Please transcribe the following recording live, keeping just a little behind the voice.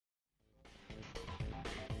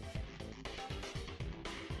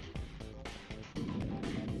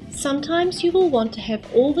Sometimes you will want to have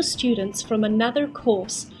all the students from another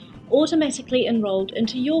course automatically enrolled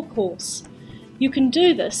into your course. You can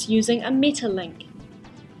do this using a metalink.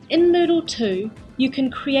 In Moodle 2, you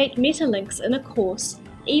can create metalinks in a course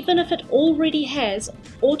even if it already has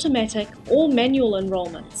automatic or manual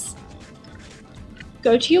enrollments.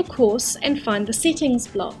 Go to your course and find the Settings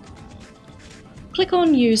block. Click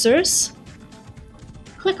on Users.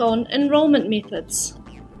 Click on Enrollment Methods.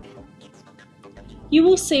 You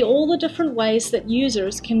will see all the different ways that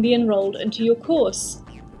users can be enrolled into your course.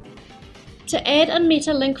 To add a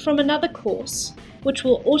metalink from another course, which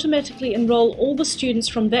will automatically enroll all the students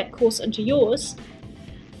from that course into yours,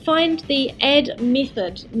 find the Add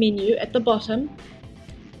Method menu at the bottom,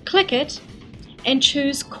 click it, and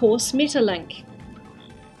choose Course Metalink.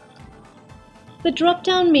 The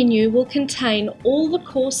drop-down menu will contain all the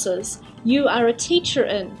courses you are a teacher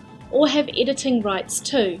in or have editing rights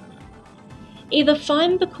to. Either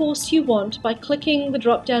find the course you want by clicking the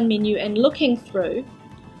drop-down menu and looking through,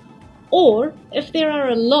 or, if there are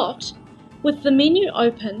a lot, with the menu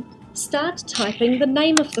open, start typing the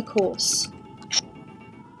name of the course.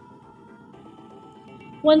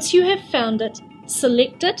 Once you have found it,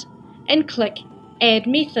 select it and click Add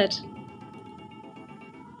Method.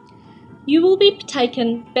 You will be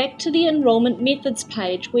taken back to the Enrollment Methods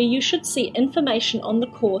page where you should see information on the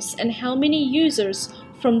course and how many users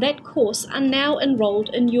from that course are now enrolled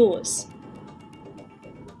in yours.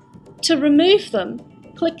 To remove them,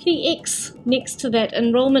 click the X next to that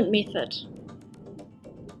enrollment method.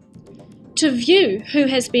 To view who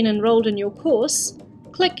has been enrolled in your course,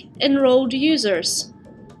 click Enrolled Users.